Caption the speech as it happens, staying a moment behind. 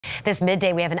This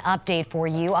midday, we have an update for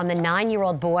you on the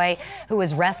 9-year-old boy who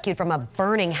was rescued from a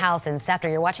burning house in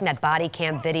Seffner. You're watching that body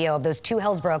cam video of those two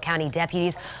Hillsborough County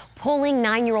deputies pulling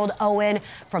 9-year-old Owen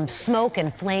from smoke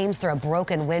and flames through a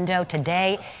broken window.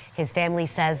 Today, his family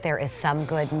says there is some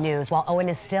good news. While Owen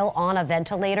is still on a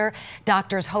ventilator,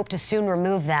 doctors hope to soon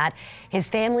remove that. His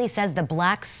family says the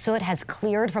black soot has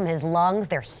cleared from his lungs.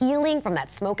 They're healing from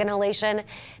that smoke inhalation.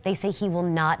 They say he will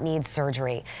not need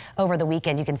surgery. Over the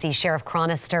weekend, you can see Sheriff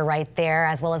Chronister right there,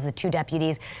 as well as the two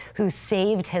deputies who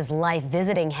saved his life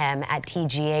visiting him at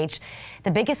TGH.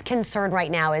 The biggest concern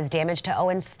right now is damage to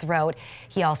Owen's throat.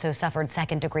 He also suffered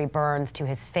second-degree burns to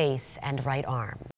his face and right arm.